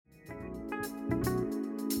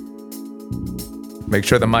Make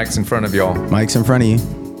sure the mic's in front of y'all. Mic's in front of you.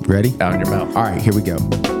 Ready? Down your mouth. All right, here we go.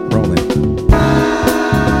 Rolling.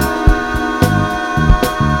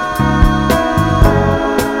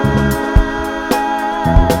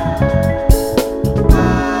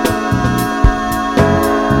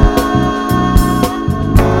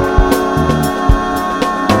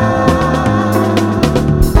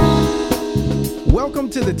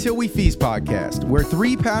 Till We Feast podcast, where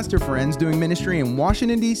three pastor friends doing ministry in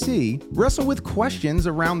Washington, D.C. wrestle with questions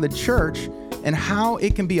around the church and how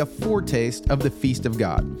it can be a foretaste of the feast of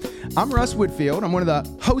God. I'm Russ Whitfield. I'm one of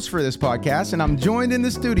the hosts for this podcast, and I'm joined in the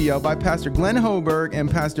studio by Pastor Glenn Hoberg and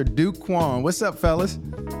Pastor Duke Kwon. What's up, fellas?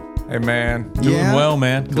 Hey, man. Doing well,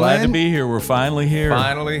 man. Glad Glenn? to be here. We're finally here.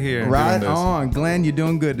 Finally here. Right on. Glenn, you're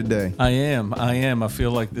doing good today. I am. I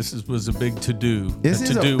feel like this was a big to-do. This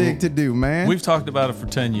is a big to-do, man. We've talked about it for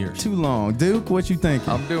 10 years. Too long. Duke, what you thinking?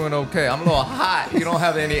 I'm doing okay. I'm a little hot. You don't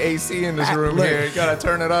have any AC in this room Look. here. You got to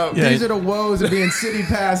turn it up. Yeah. These are the woes of being city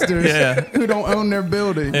pastors who don't own their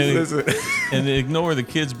buildings. And ignore the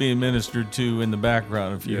kids being ministered to in the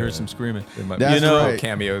background if you hear some screaming. That's right.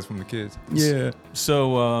 Cameos from the kids. Yeah.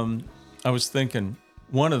 So I was thinking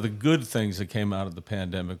one of the good things that came out of the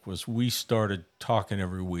pandemic was we started talking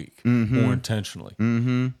every week more intentionally.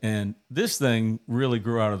 Mm-hmm. And this thing really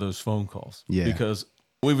grew out of those phone calls. Yeah. Because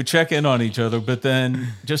we would check in on each other, but then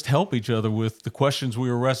just help each other with the questions we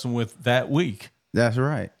were wrestling with that week. That's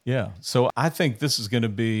right. Yeah. So I think this is going to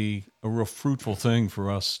be a real fruitful thing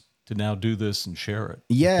for us to now do this and share it.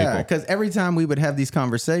 Yeah, because every time we would have these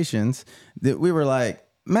conversations, that we were like,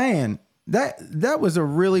 man, that was a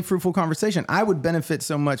really fruitful conversation. I would benefit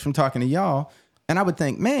so much from talking to y'all, and I would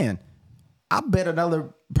think, man, I bet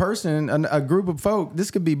another person, a group of folk, this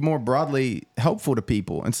could be more broadly helpful to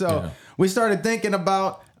people. And so we started thinking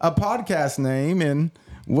about a podcast name, and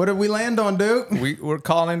what did we land on, Duke? We're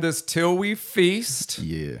calling this Till We Feast.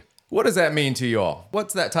 Yeah. What does that mean to y'all?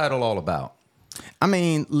 What's that title all about? I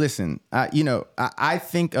mean, listen, I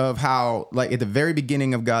think of how, like, at the very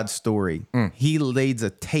beginning of God's story, he lays a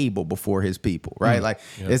table before his people, right? Like,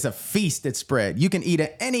 it's a feast that's spread. You can eat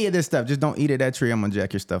any of this stuff. Just don't eat at that tree. I'm going to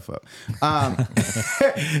jack your stuff up.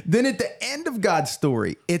 Then at the end of God's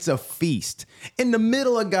story, it's a feast. In the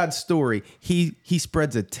middle of God's story, he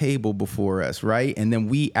spreads a table before us, right? And then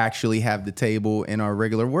we actually have the table in our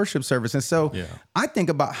regular worship service. And so I think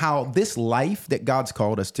about how this life that God's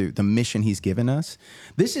called us to, the mission he's given us,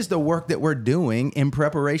 this is the work that we're doing in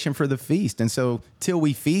preparation for the feast. And so Till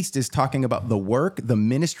We Feast is talking about the work, the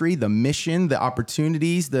ministry, the mission, the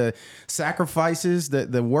opportunities, the sacrifices,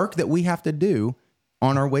 the work that we have to do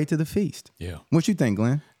on our way to the feast. Yeah. What you think,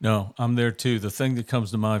 Glenn? No, I'm there too. The thing that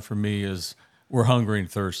comes to mind for me is we're hungry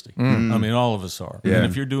and thirsty. I mean, all of us are. Yeah. And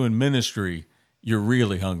if you're doing ministry, you're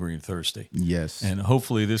really hungry and thirsty. Yes. And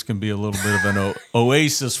hopefully this can be a little bit of an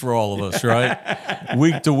oasis for all of us, right?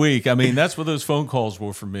 Week to week. I mean, that's what those phone calls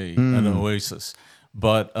were for me, an oasis.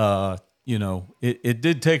 But, it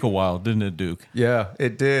did take a while, didn't it, Duke? Yeah,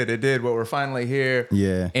 it did. It did. But we're finally here.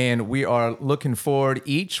 Yeah. And we are looking forward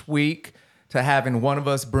each week to having one of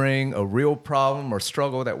us bring a real problem or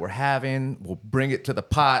struggle that we're having. We'll bring it to the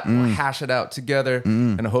pot, we'll hash it out together,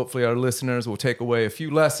 and hopefully our listeners will take away a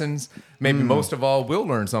few lessons. Maybe most of all, we'll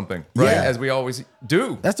learn something, right? Yeah. As we always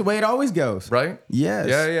do. That's the way it always goes. Right? Yes.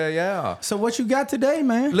 Yeah. So what you got today,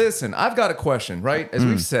 man? Listen, I've got a question, right? As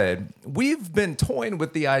we've said, we've been toying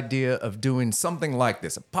with the idea of doing something like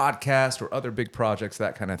this, a podcast or other big projects,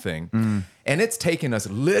 that kind of thing. And it's taken us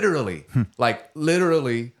literally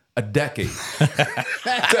a decade.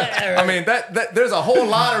 I mean, that there's a whole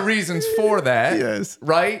lot of reasons for that. Yes.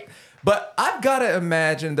 Right? But I've got to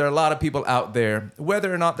imagine there are a lot of people out there,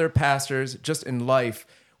 whether or not they're pastors, just in life,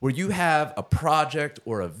 where you have a project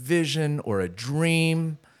or a vision or a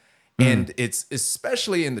dream, and it's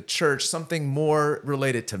especially in the church, something more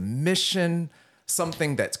related to mission,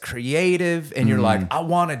 something that's creative, and you're like, I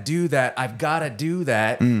want to do that. I've got to do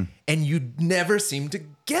that. And you never seem to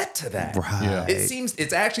get to that. Right. Yeah. It seems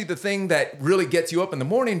it's actually the thing that really gets you up in the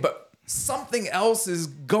morning, but something else is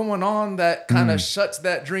going on that kind of shuts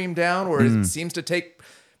that dream down, or it seems to take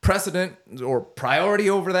precedent or priority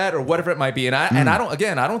over that, or whatever it might be. And I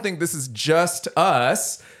don't think this is just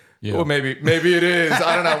us. Yeah. Well, maybe it is.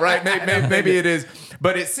 I don't know, right? Maybe it is.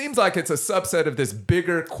 But it seems like it's a subset of this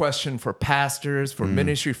bigger question for pastors, for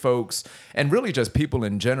ministry folks, and really just people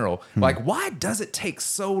in general. Like, why does it take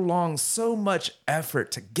so long, so much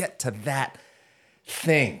effort to get to that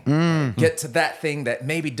thing? Get to that thing that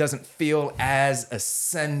maybe doesn't feel as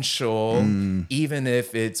essential, even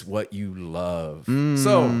if it's what you love.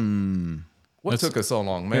 So, what took us so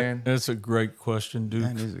long, man? That's a great question, Duke.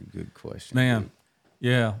 That is a good question. Man,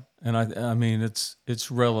 Yeah, and I mean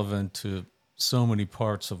it's relevant to so many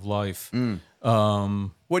parts of life.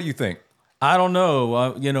 What do you think? I don't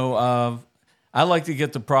know. I like to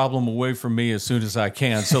get the problem away from me as soon as I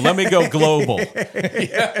can. So let me go global.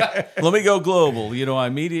 Let me go global. I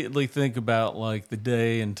immediately think about like the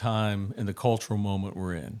day and time and the cultural moment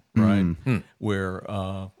we're in, right?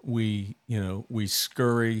 Where we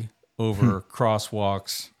scurry over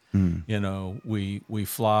crosswalks. We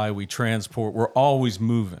fly, we transport. We're always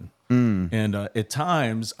moving. And at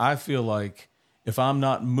times, I feel like if I'm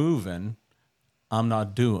not moving, I'm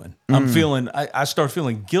not doing. I start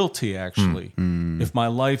feeling guilty, actually, if my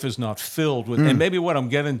life is not filled with, and maybe what I'm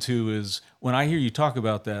getting to is when I hear you talk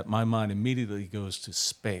about that, my mind immediately goes to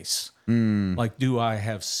space. Like, do I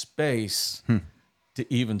have space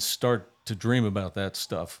to even start to dream about that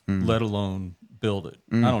stuff, let alone build it?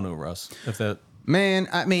 I don't know, Russ, if that... Man,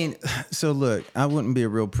 I mean, so look, I wouldn't be a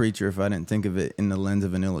real preacher if I didn't think of it in the lens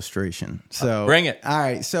of an illustration. So bring it. All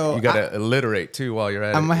right, so You got to alliterate too while you're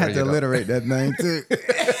at it. I'm gonna have There to you go. alliterate that thing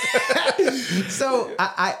too. So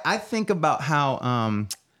I think about how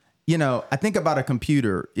I think about a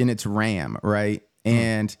computer in its RAM, right?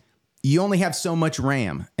 And you only have so much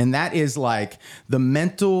RAM, and that is like the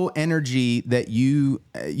mental energy that you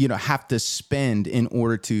have to spend in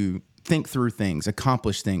order to think through things,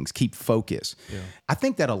 accomplish things, keep focus. Yeah. I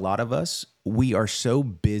think that a lot of us, we are so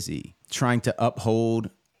busy trying to uphold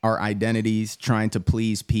our identities, trying to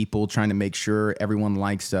please people, trying to make sure everyone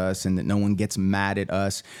likes us and that no one gets mad at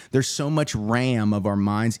us. There's so much RAM of our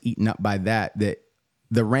minds eaten up by that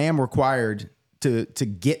the RAM required to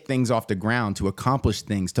get things off the ground, to accomplish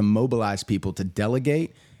things, to mobilize people, to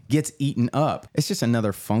delegate, gets eaten up. It's just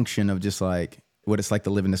another function of just like what it's like to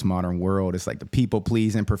live in this modern world. It's like the people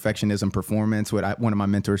pleasing, perfectionism, performance, one of my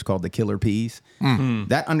mentors called the killer P's.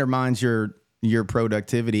 That undermines your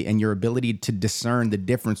productivity and your ability to discern the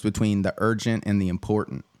difference between the urgent and the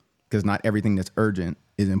important, because not everything that's urgent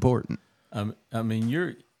is important. I mean,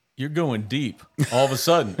 you're going deep all of a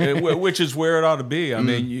sudden, which is where it ought to be. I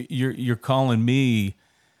mean, you're calling me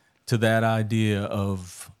to that idea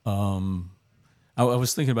of. I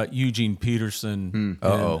was thinking about Eugene Peterson.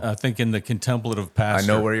 I think in The Contemplative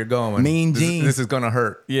Pastor. I know where you're going. Mean Gene. This is going to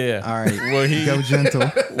hurt. Yeah. All right, go gentle.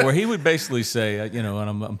 Where he would basically say, and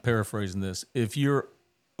I'm paraphrasing this: if you're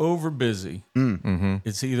over busy,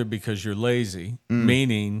 it's either because you're lazy,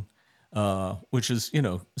 meaning, which is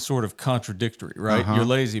sort of contradictory, right? You're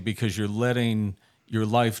lazy because you're letting your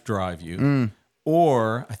life drive you.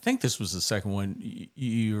 Or I think this was the second one.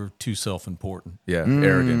 You're too self-important. Yeah,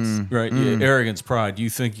 arrogance. Right? Yeah, arrogance, pride. You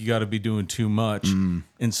think you got to be doing too much.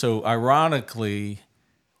 And so ironically,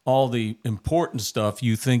 all the important stuff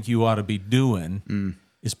you think you ought to be doing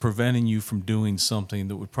is preventing you from doing something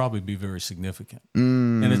that would probably be very significant.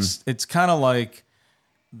 And it's kind of like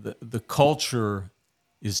the culture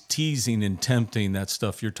is teasing and tempting that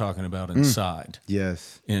stuff you're talking about inside.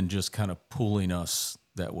 Yes. And just kind of pulling us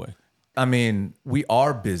that way. I mean, we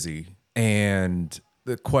are busy, and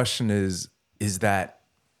the question is that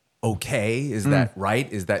okay? Is that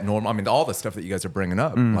right? Is that normal? I mean, all the stuff that you guys are bringing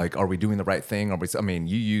up, like, are we doing the right thing?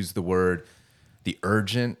 You use the word, the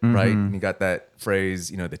urgent, right? And you got that phrase,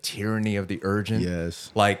 the tyranny of the urgent.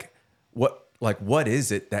 Yes. Like, what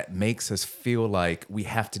is it that makes us feel like we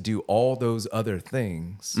have to do all those other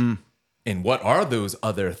things? And what are those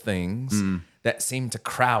other things that seem to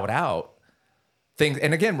crowd out things?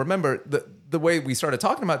 And again, remember, the way we started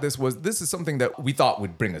talking about this is something that we thought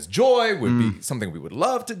would bring us joy, would be something we would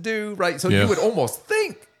love to do, right? So you would almost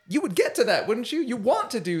think you would get to that, wouldn't you? You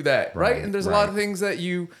want to do that, right? And there's a lot of things that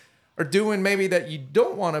you are doing maybe that you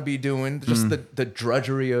don't want to be doing, just the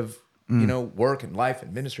drudgery of work and life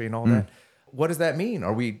and ministry and all that. What does that mean?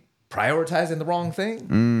 Are we prioritizing the wrong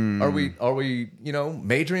thing? Are we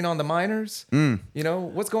majoring on the minors?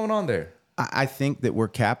 What's going on there? I think that we're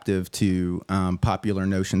captive to popular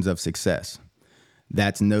notions of success.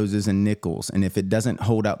 That's noses and nickels. And if it doesn't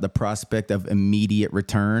hold out the prospect of immediate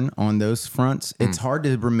return on those fronts, it's hard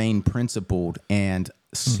to remain principled and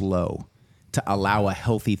slow, to allow a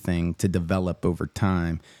healthy thing to develop over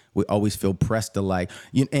time. We always feel pressed to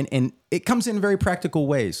and it comes in very practical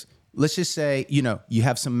ways. Let's just say, you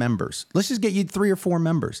have some members. Let's just get you 3 or 4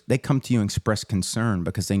 members. They come to you and express concern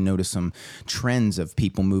because they notice some trends of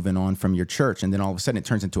people moving on from your church. And then all of a sudden it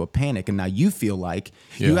turns into a panic. And now you feel like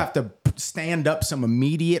you have to stand up some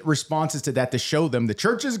immediate responses to that to show them the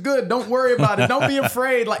church is good. Don't worry about it. Don't be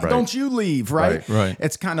afraid. Don't you leave, right? Right.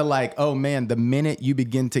 It's kind of like, oh man, the minute you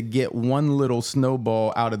begin to get one little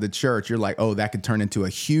snowball out of the church, you're like, oh, that could turn into a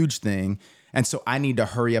huge thing. And so I need to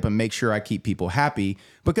hurry up and make sure I keep people happy,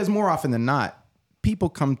 because more often than not, people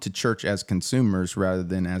come to church as consumers rather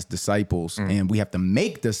than as disciples, and we have to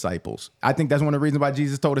make disciples. I think that's one of the reasons why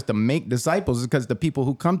Jesus told us to make disciples, is because the people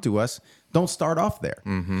who come to us don't start off there.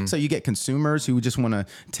 So you get consumers who just want to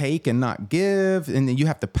take and not give, and then you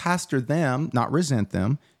have to pastor them, not resent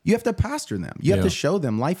them. You have to pastor them. You have to show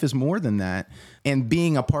them life is more than that. And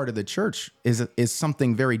being a part of the church is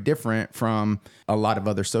something very different from a lot of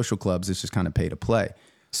other social clubs. It's just kind of pay to play.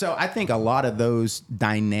 So I think a lot of those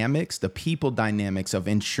dynamics, the people dynamics of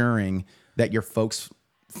ensuring that your folks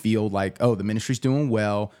feel like, oh, the ministry's doing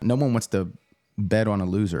well. No one wants to bet on a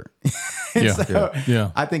loser.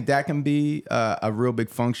 I think that can be a real big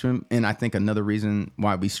function. And I think another reason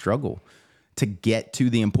why we struggle to get to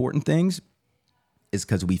the important things is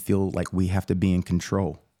because we feel like we have to be in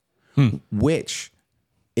control. Which,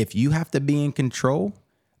 if you have to be in control,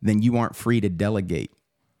 then you aren't free to delegate.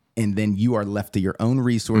 And then you are left to your own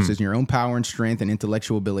resources, your own power and strength and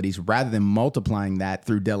intellectual abilities, rather than multiplying that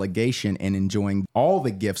through delegation and enjoying all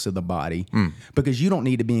the gifts of the body, because you don't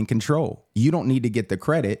need to be in control. You don't need to get the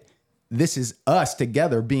credit. This is us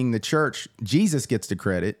together being the church. Jesus gets the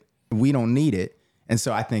credit. We don't need it. And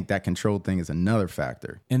so I think that control thing is another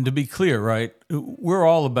factor. And to be clear, right, we're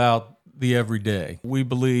all about the everyday. We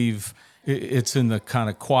believe it's in the kind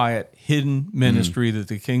of quiet, hidden ministry that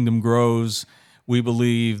the kingdom grows. We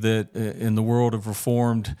believe that in the world of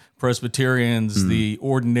Reformed Presbyterians, the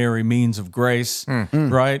ordinary means of grace,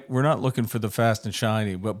 right? We're not looking for the fast and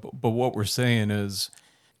shiny, but what we're saying is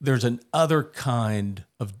there's an other kind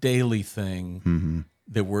of daily thing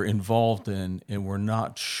that we're involved in, and we're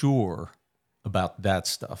not sure about that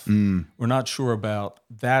stuff. We're not sure about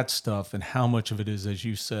that stuff and how much of it is, as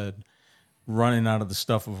you said, running out of the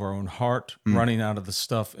stuff of our own heart, running out of the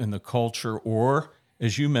stuff in the culture, or,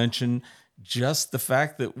 as you mentioned, just the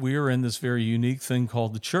fact that we're in this very unique thing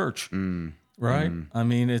called the church, right? I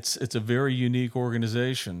mean, it's a very unique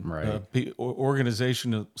organization. Right.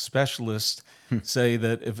 Organizational specialists say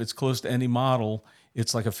that if it's close to any model,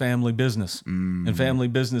 it's like a family business. And family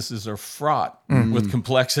businesses are fraught with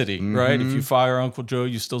complexity, right? If you fire Uncle Joe,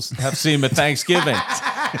 you still have to see him at Thanksgiving,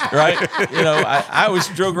 right? You know, I always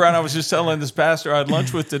joke around. I was just telling this pastor I had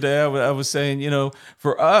lunch with today, I was saying, you know,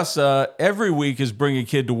 for us, every week is bring a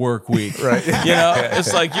kid to work week. Right. You know,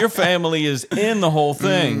 it's like your family is in the whole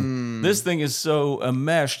thing. This thing is so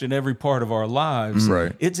enmeshed in every part of our lives.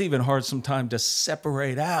 Right. It's even hard sometimes to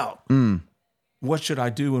separate out. What should I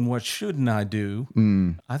do and what shouldn't I do?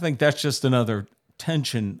 I think that's just another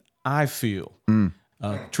tension I feel.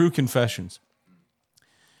 True confessions.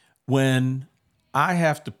 When I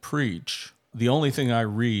have to preach, the only thing I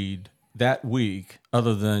read that week,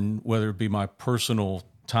 other than whether it be my personal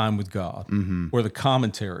time with God or the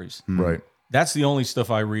commentaries, Right. that's the only stuff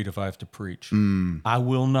I read if I have to preach. I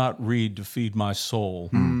will not read to feed my soul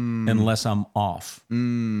unless I'm off.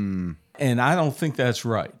 And I don't think that's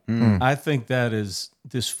right. I think that is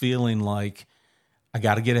this feeling like I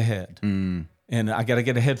got to get ahead. And I got to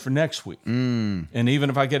get ahead for next week. And even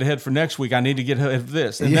if I get ahead for next week, I need to get ahead of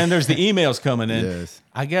this. And then there's the emails coming in. Yes.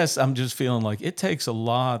 I guess I'm just feeling like it takes a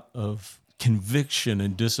lot of conviction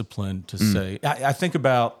and discipline to say. I think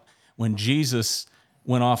about when Jesus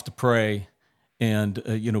went off to pray and,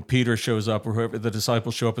 Peter shows up or whoever, the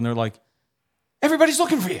disciples show up and they're like, everybody's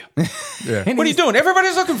looking for you. What are you doing?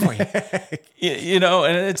 Everybody's looking for you.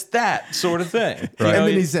 And it's that sort of thing. And then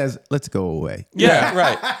he says, let's go away. Yeah,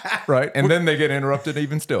 right. Right. And then they get interrupted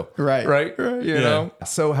even still. Right. Right. You know,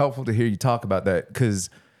 so helpful to hear you talk about that, because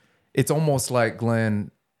it's almost like, Glenn,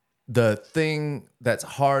 the thing that's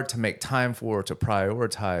hard to make time for, to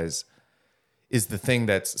prioritize, is the thing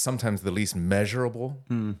that's sometimes the least measurable,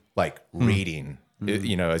 like reading,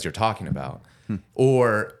 as you're talking about,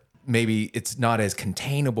 or maybe it's not as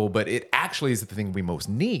containable, but it actually is the thing we most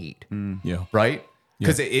need. Yeah. Right?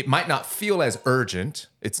 Because it might not feel as urgent.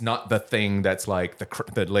 It's not the thing that's like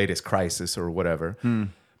the latest crisis or whatever.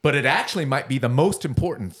 But it actually might be the most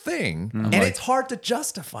important thing. And it's hard to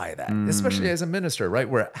justify that, especially as a minister, right?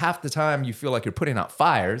 Where half the time you feel like you're putting out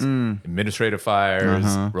fires, administrative fires,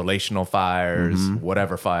 relational fires,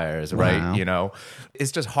 whatever fires, right? You know,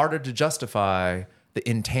 it's just harder to justify the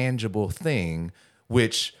intangible thing,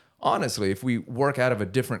 which honestly, if we work out of a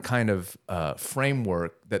different kind of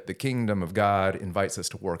framework that the kingdom of God invites us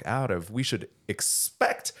to work out of, we should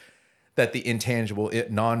expect that the intangible,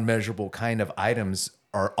 non-measurable kind of items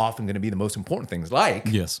are often going to be the most important things, like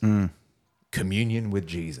communion with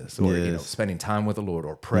Jesus, or spending time with the Lord,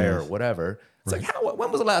 or prayer, or whatever. It's like,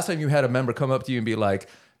 when was the last time you had a member come up to you and be like,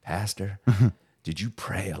 Pastor, did you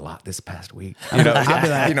pray a lot this past week? You know,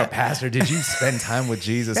 Pastor, did you spend time with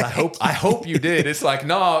Jesus? I hope you did. It's like,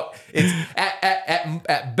 no, it's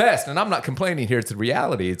at best, and I'm not complaining here. It's the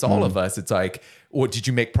reality. It's all of us. It's like, what did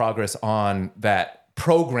you make progress on that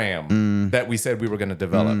program that we said we were going to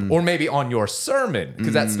develop, or maybe on your sermon,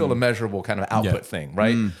 because that's still a measurable kind of output thing,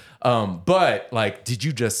 right? But like, did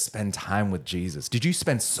you just spend time with Jesus? Did you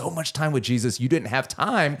spend so much time with Jesus you didn't have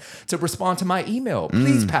time to respond to my email?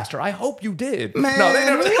 Please, Pastor, I hope you did. Man, no, they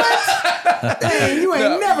never. what? Dang, you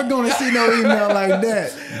ain't never gonna see no email like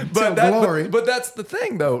that. But that's the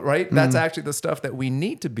thing, though, right? That's actually the stuff that we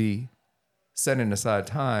need to be setting aside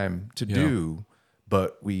time to do.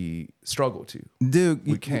 But we struggle to. Dude,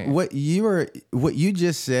 we can't. What you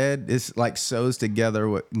just said is like sews together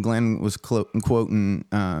what Glenn was quoting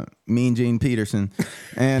Mean Gene Peterson,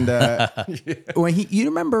 and when you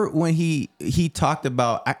remember when he talked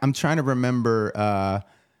about, I'm trying to remember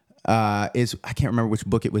I can't remember which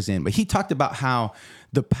book it was in, but he talked about how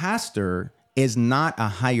the pastor is not a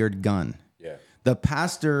hired gun. Yeah, the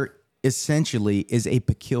pastor essentially is a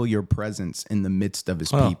peculiar presence in the midst of his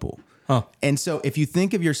people. And so if you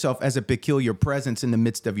think of yourself as a peculiar presence in the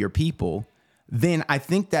midst of your people, then I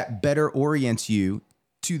think that better orients you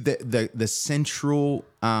to the central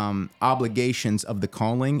obligations of the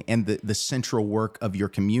calling and the central work of your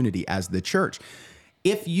community as the church.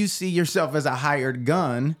 If you see yourself as a hired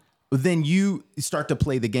gun, then you start to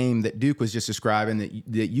play the game that Duke was just describing,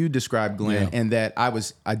 that you described, Glenn, and that I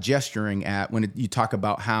was gesturing at when you talk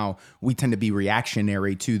about how we tend to be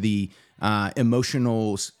reactionary to the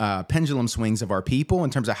emotional pendulum swings of our people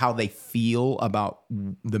in terms of how they feel about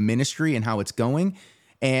the ministry and how it's going.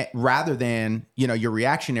 And rather than, you're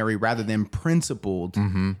reactionary rather than principled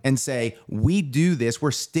and say, we do this,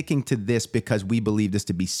 we're sticking to this because we believe this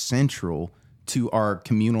to be central to our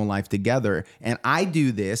communal life together. And I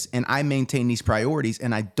do this and I maintain these priorities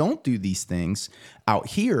and I don't do these things out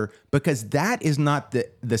here because that is not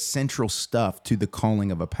the central stuff to the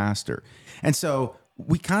calling of a pastor. And so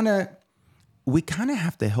we kind of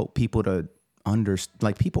have to help people to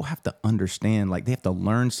people have to understand, like they have to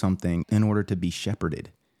learn something in order to be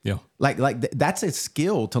shepherded. Yeah. That's a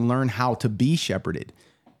skill to learn how to be shepherded.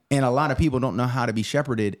 And a lot of people don't know how to be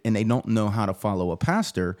shepherded and they don't know how to follow a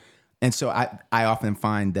pastor. And so I often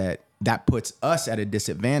find that puts us at a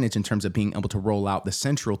disadvantage in terms of being able to roll out the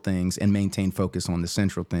central things and maintain focus on the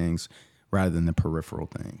central things rather than the peripheral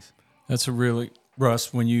things. That's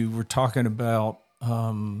Russ, when you were talking about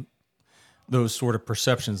those sort of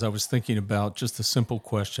perceptions, I was thinking about just the simple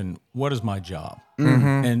question, what is my job?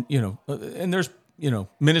 And, and there's,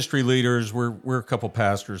 ministry leaders, we're a couple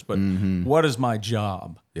pastors, but what is my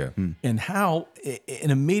job? Yeah. And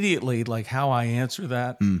immediately, like how I answer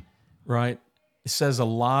that, right? It says a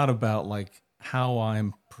lot about like how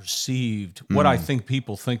I'm perceived, what I think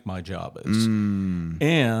people think my job is.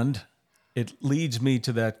 And it leads me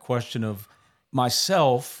to that question of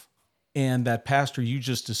myself and that pastor you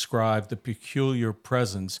just described, the peculiar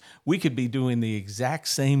presence. We could be doing the exact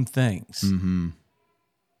same things,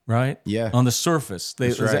 right? Yeah. On the surface.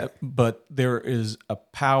 But there is a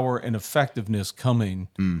power and effectiveness coming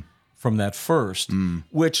from that first,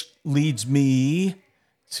 which leads me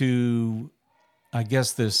to, I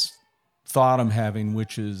guess, this thought I'm having,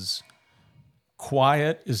 which is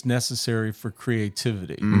quiet is necessary for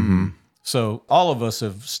creativity. So all of us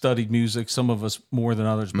have studied music, some of us more than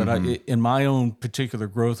others, but in my own particular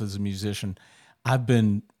growth as a musician, I've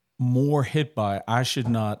been more hit by, I should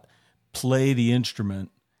not play the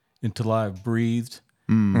instrument until I've breathed,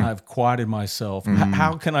 I've quieted myself.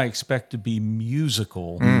 How can I expect to be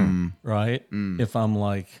musical, right? If I'm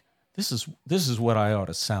like, this is what I ought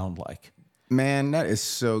to sound like. Man, that is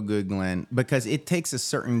so good, Glenn, because it takes a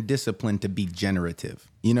certain discipline to be generative,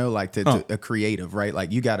 to a creative, right?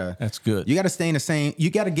 Like that's good. You got to stay in the same, you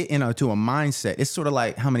got to get into a mindset. It's sort of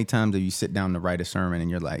like how many times do you sit down to write a sermon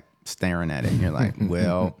and you're like staring at it and you're like,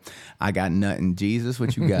 well, I got nothing. Jesus,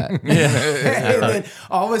 what you got? And then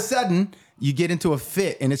all of a sudden you get into a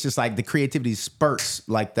fit and it's just like the creativity spurts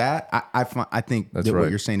like that. I think that what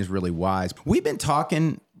you're saying is really wise. We've been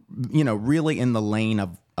talking, really in the lane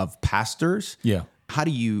of pastors. Yeah. How do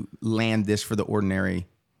you land this for the ordinary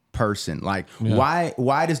person? Like,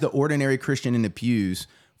 why does the ordinary Christian in the pews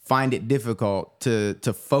find it difficult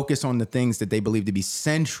to focus on the things that they believe to be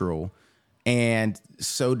central and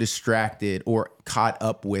so distracted or caught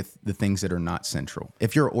up with the things that are not central?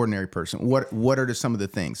 If you're an ordinary person, what are some of the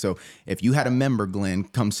things? So if you had a member, Glenn,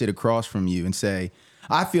 come sit across from you and say,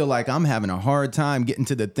 I feel like I'm having a hard time getting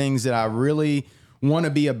to the things that I really want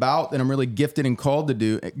to be about, that I'm really gifted and called to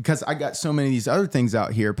do, because I got so many of these other things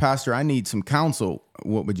out here. Pastor, I need some counsel.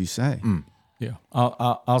 What would you say? Yeah,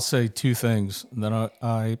 I'll say two things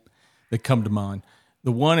that that come to mind.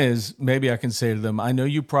 The one is maybe I can say to them, I know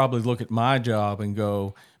you probably look at my job and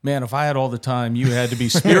go, man, if I had all the time you had to be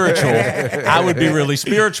spiritual, I would be really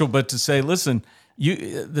spiritual. But to say, listen,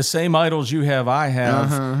 the same idols you have, I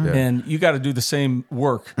have, and you got to do the same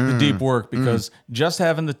work, the deep work, because just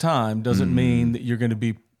having the time doesn't mean that you're going to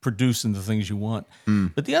be producing the things you want.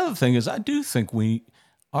 But the other thing is, I do think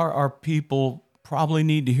our people probably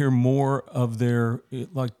need to hear more of their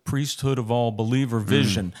like priesthood of all believer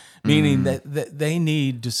vision, meaning that they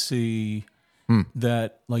need to see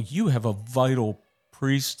that like you have a vital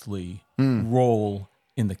priestly role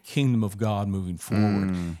in the kingdom of God moving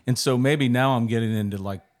forward. And so maybe now I'm getting into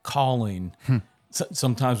like calling.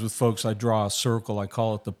 Sometimes with folks, I draw a circle. I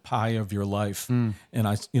call it the pie of your life, and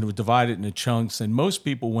I divide it into chunks. And most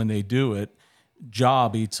people, when they do it,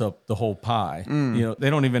 job eats up the whole pie. They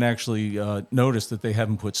don't even actually notice that they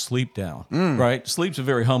haven't put sleep down. Right? Sleep's a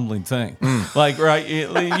very humbling thing. Like, right?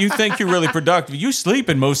 You think you're really productive. You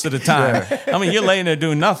sleeping most of the time. I mean, you're laying there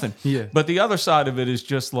doing nothing. But the other side of it is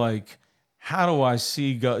just like, how do I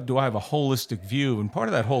see God? Do I have a holistic view? And part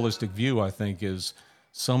of that holistic view, I think, is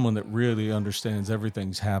someone that really understands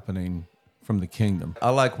everything's happening from the kingdom. I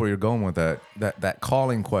like where you're going with that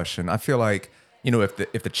calling question. I feel like,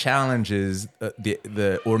 if the challenge is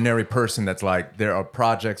the ordinary person that's like, there are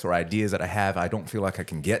projects or ideas that I have, I don't feel like I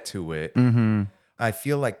can get to it. I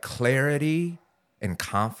feel like clarity and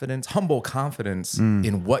confidence, humble confidence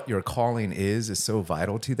in what your calling is so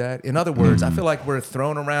vital to that. In other words, I feel like we're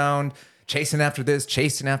thrown around chasing after this,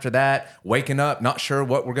 chasing after that, waking up, not sure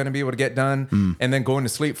what we're going to be able to get done, and then going to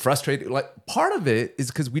sleep frustrated. Like, part of it is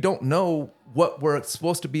because we don't know what we're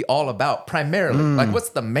supposed to be all about primarily. Like, what's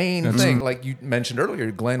the main thing? Like you mentioned earlier,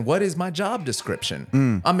 Glenn, what is my job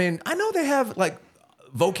description? I mean, I know they have like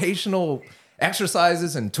vocational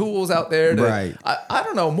exercises and tools out there. I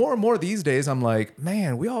don't know, more and more these days, I'm like,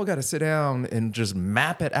 man, we all got to sit down and just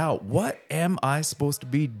map it out. What am I supposed to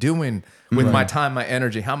be doing with my time, my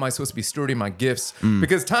energy? How am I supposed to be stewarding my gifts?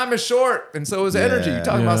 Because time is short, and so is energy. You're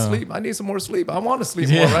talking about sleep. I need some more sleep. I want to sleep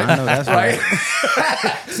more, right? I know, that's right.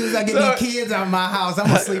 As soon as I get these kids out of my house, I'm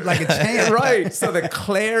going to sleep like a champ. Right. So the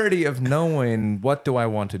clarity of knowing, what do I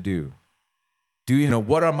want to do?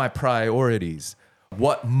 What are my priorities?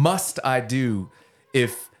 What must I do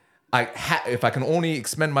if I can only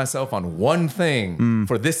expend myself on one thing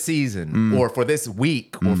for this season or for this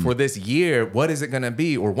week or for this year? What is it going to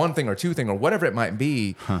be? Or one thing or two thing or whatever it might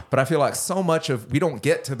be. But I feel like so much we don't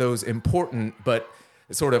get to those important but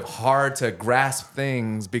sort of hard to grasp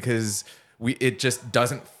things because it just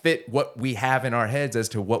doesn't fit what we have in our heads as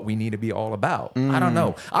to what we need to be all about. I don't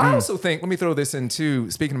know. I also think, let me throw this in too,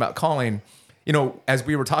 speaking about calling, as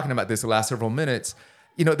we were talking about this the last several minutes,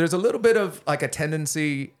 there's a little bit of like a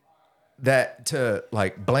tendency to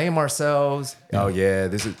like blame ourselves. Oh yeah,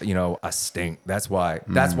 this is, I stink. That's why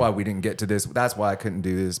we didn't get to this. That's why I couldn't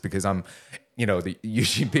do this, because I'm, the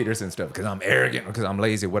Eugene Peterson stuff, because I'm arrogant, because I'm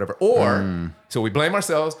lazy, whatever. Or so we blame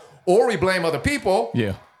ourselves, or we blame other people.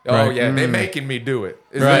 Yeah. Oh yeah, they're making me do it.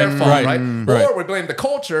 It's their fault, right? Or we blame the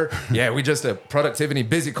culture. Yeah, we just a productivity,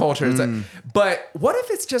 busy culture. It's like, but what if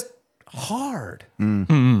it's just hard?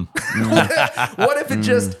 What if it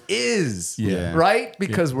just is? Right?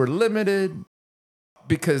 Because we're limited,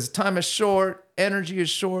 because time is short, energy is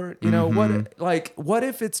short. What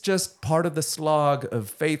if it's just part of the slog of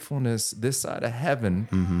faithfulness this side of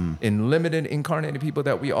heaven in limited incarnated people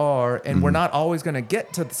that we are, and we're not always going to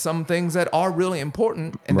get to some things that are really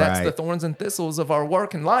important, and that's the thorns and thistles of our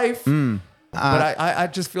work and life. But I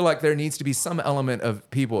just feel like there needs to be some element of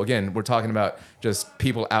people, again, we're talking about just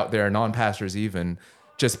people out there, non-pastors even,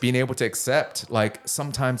 just being able to accept, like,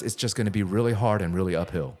 sometimes it's just going to be really hard and really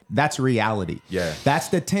uphill. That's reality. Yeah. That's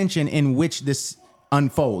the tension in which this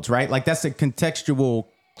unfolds, right? Like, that's a contextual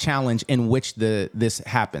challenge in which this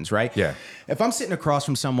happens, right? Yeah. If I'm sitting across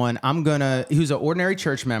from someone, who's an ordinary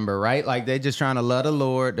church member, right? Like, they're just trying to love the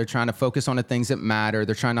Lord. They're trying to focus on the things that matter.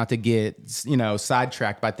 They're trying not to get,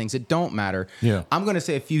 sidetracked by things that don't matter. Yeah. I'm going to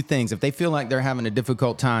say a few things. If they feel like they're having a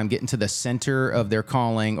difficult time getting to the center of their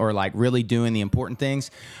calling or like really doing the important things,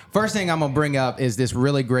 first thing I'm going to bring up is this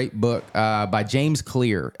really great book by James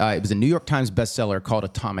Clear. It was a New York Times bestseller called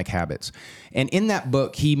Atomic Habits. And in that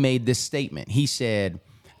book, he made this statement. He said,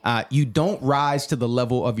 you don't rise to the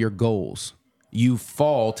level of your goals. You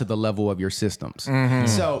fall to the level of your systems.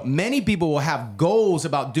 So many people will have goals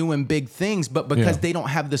about doing big things, but because they don't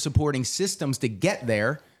have the supporting systems to get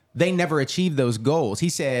there, they never achieve those goals. He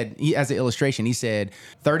said, as an illustration, he said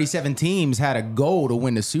 37 teams had a goal to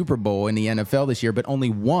win the Super Bowl in the NFL this year, but only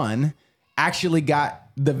one actually got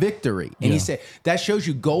the victory. And he said, that shows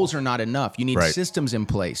you goals are not enough. You need Right. systems in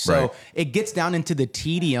place. So it gets down into the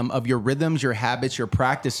tedium of your rhythms, your habits, your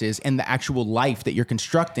practices, and the actual life that you're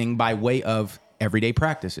constructing by way of everyday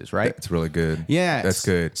practices, right? It's really good. Yeah. That's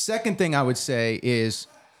good. Second thing I would say is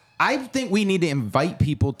I think we need to invite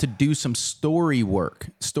people to do some story work,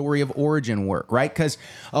 story of origin work, right? Because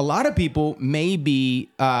a lot of people may be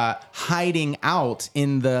hiding out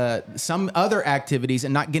in some other activities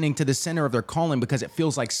and not getting to the center of their calling because it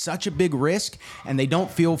feels like such a big risk, and they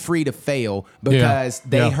don't feel free to fail because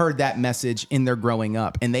they heard that message in their growing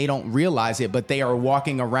up, and they don't realize it, but they are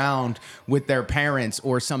walking around with their parents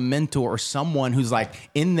or some mentor or someone who's like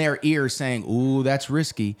in their ear saying, "Ooh, that's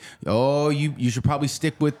risky. Oh, you should probably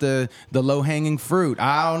stick with the low-hanging fruit."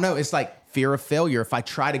 I don't know. It's like fear of failure if I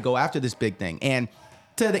try to go after this big thing. And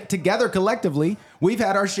together collectively, we've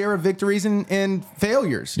had our share of victories and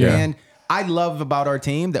failures. Yeah. And I love about our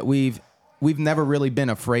team that we've never really been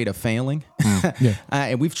afraid of failing.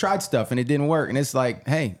 And we've tried stuff and it didn't work. And it's like,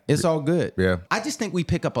 hey, it's all good. Yeah. I just think we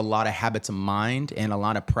pick up a lot of habits of mind and a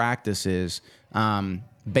lot of practices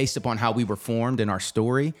based upon how we were formed in our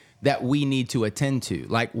story that we need to attend to.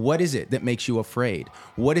 Like, what is it that makes you afraid?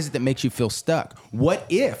 What is it that makes you feel stuck? What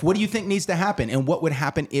do you think needs to happen? And what would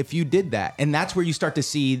happen if you did that? And that's where you start to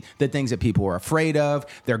see the things that people are afraid of,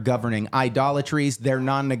 their governing idolatries, their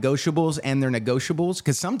non-negotiables and their negotiables.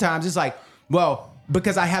 Because sometimes it's like, well,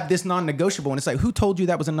 because I have this non-negotiable. And it's like, who told you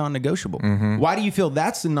that was a non-negotiable? Why do you feel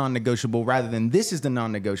that's the non-negotiable rather than this is the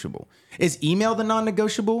non-negotiable? Is email the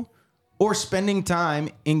non-negotiable? Or spending time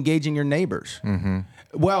engaging your neighbors?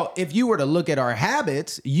 Well, if you were to look at our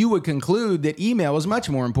habits, you would conclude that email is much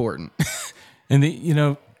more important.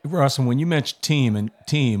 And Russell, when you mentioned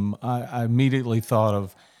team, I immediately thought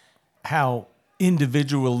of how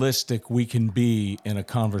individualistic we can be in a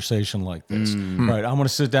conversation like this. Right? I'm going to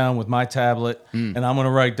sit down with my tablet and I'm going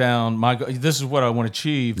to write down this is what I want to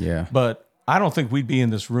achieve. Yeah. But I don't think we'd be in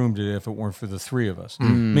this room today if it weren't for the three of us.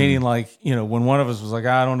 Meaning, when one of us was like,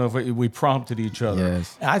 I don't know if we prompted each other.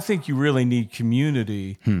 Yes. I think you really need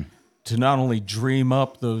community to not only dream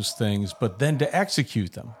up those things, but then to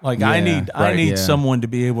execute them. Like I need someone to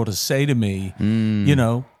be able to say to me,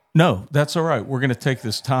 no, that's all right. We're going to take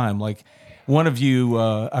this time. Like one of you,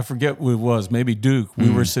 I forget who it was, maybe Duke. We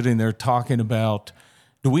were sitting there talking about,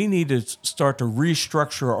 do we need to start to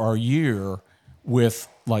restructure our year with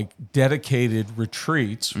like dedicated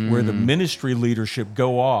retreats where the ministry leadership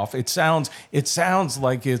go off? It sounds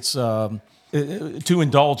like it's too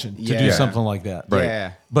indulgent to do something like that. Right.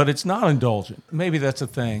 Yeah. But it's not indulgent. Maybe that's a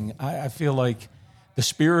thing. I feel like the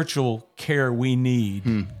spiritual care we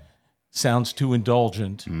need sounds too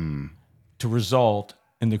indulgent to result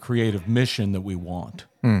in the creative mission that we want.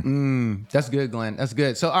 That's good, Glenn. That's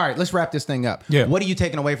good. So, all right, let's wrap this thing up. Yeah. What are you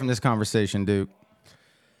taking away from this conversation, Duke?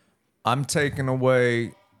 I'm taking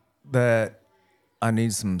away that I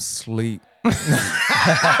need some sleep.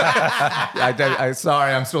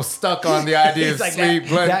 Sorry, I'm still stuck on the idea of like, sleep.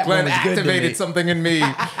 that Glenn one was good to activated me. something in me.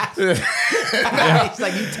 It's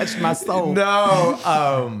like you touched my soul. No,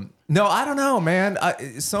 I don't know, man.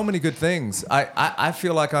 So many good things. I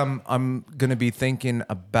feel like I'm gonna be thinking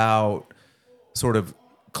about sort of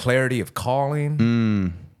clarity of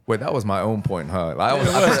calling. Wait, that was my own point, huh? I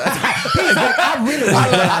really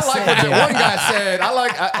like what that one guy said.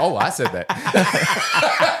 I said that.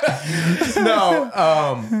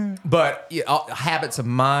 No, but habits of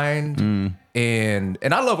mind, and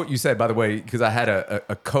I love what you said, by the way, because I had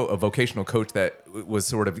a vocational coach that was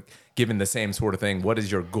sort of given the same sort of thing. What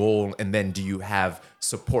is your goal, and then do you have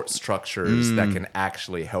support structures that can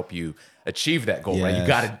actually help you achieve that goal? Right, you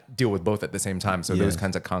got to deal with both at the same time. So those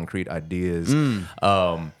kinds of concrete ideas.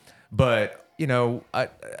 But I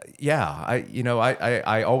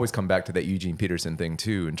always come back to that Eugene Peterson thing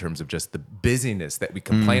too, in terms of just the busyness that we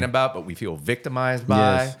complain about, but we feel victimized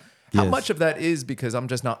by. Yes. How Yes. much of that is because I'm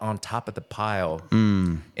just not on top of the pile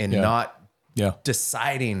and not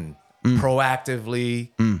deciding proactively,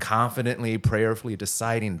 confidently, prayerfully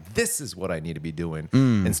deciding this is what I need to be doing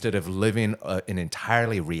instead of living an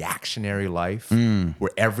entirely reactionary life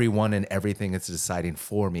where everyone and everything is deciding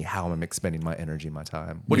for me how I'm expending my energy and my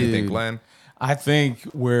time. What do you think, Glenn? I think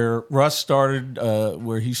where Russ started,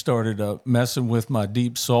 messing with my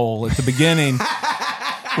deep soul at the beginning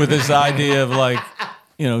with this idea of like,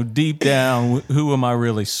 deep down, who am I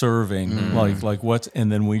really serving? Like what's,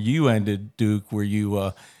 and then where you ended, Duke, where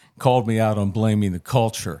you called me out on blaming the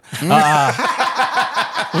culture.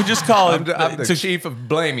 We just call it. I'm the chief of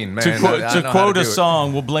blaming, man. To quote a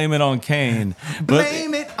song, we'll blame it on Cain.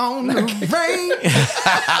 Blame it on the rain.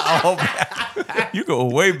 Oh, man. You go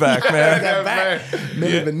way back, man.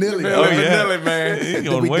 Milli Vanilli. Oh, yeah. Vanilli, man. You're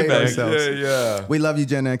going way date back. ourselves. Yeah. We love you,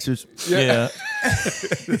 Gen Xers. Yeah.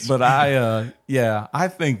 But I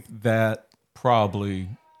think that probably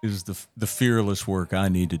is the fearless work I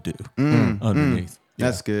need to do underneath.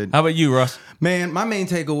 That's good. How about you, Russ? Man, my main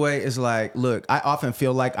takeaway is like, look, I often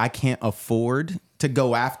feel like I can't afford to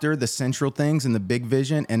go after the central things and the big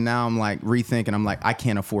vision. And now I'm like rethinking, I'm like, I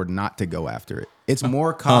can't afford not to go after it. It's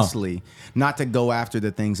more costly not to go after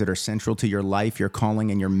the things that are central to your life, your calling,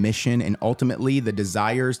 and your mission, and ultimately the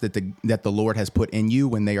desires that the Lord has put in you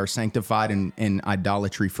when they are sanctified and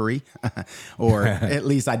idolatry free, or at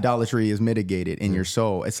least idolatry is mitigated in your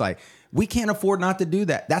soul. It's like, we can't afford not to do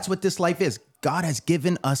that. That's what this life is. God has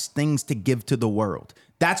given us things to give to the world.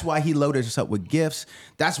 That's why he loaded us up with gifts.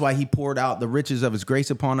 That's why he poured out the riches of his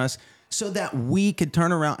grace upon us, so that we could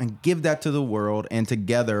turn around and give that to the world. And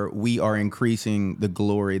together we are increasing the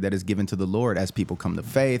glory that is given to the Lord as people come to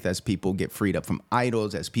faith, as people get freed up from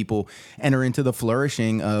idols, as people enter into the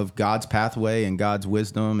flourishing of God's pathway and God's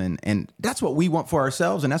wisdom. And that's what we want for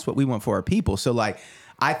ourselves. And that's what we want for our people. So like,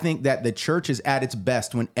 I think that the church is at its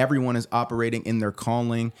best when everyone is operating in their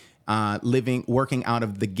calling, working out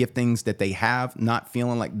of the giftings that they have, not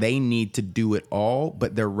feeling like they need to do it all,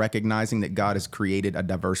 but they're recognizing that God has created a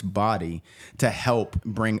diverse body to help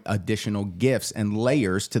bring additional gifts and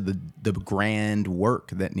layers to the grand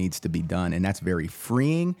work that needs to be done. And that's very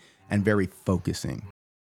freeing and very focusing.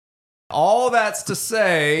 All that's to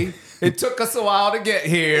say, it took us a while to get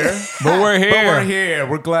here. But we're here. But we're here.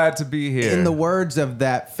 We're glad to be here. In the words of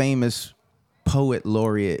that famous poet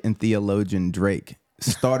laureate and theologian Drake,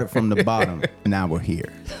 started from the bottom, now we're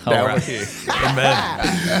here. Now we're here.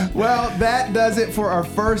 Amen. Well, that does it for our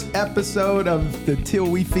first episode of the Till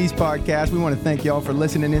We Feast podcast. We want to thank y'all for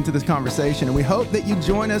listening into this conversation, and we hope that you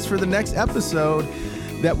join us for the next episode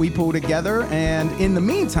that we pull together. And in the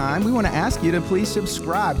meantime, we want to ask you to please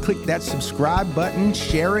subscribe. Click that subscribe button,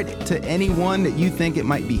 share it to anyone that you think it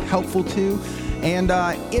might be helpful to. And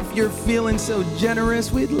if you're feeling so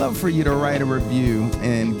generous, we'd love for you to write a review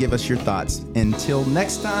and give us your thoughts. Until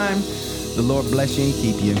next time, the Lord bless you and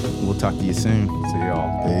keep you. We'll talk to you soon. See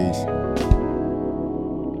y'all. Peace.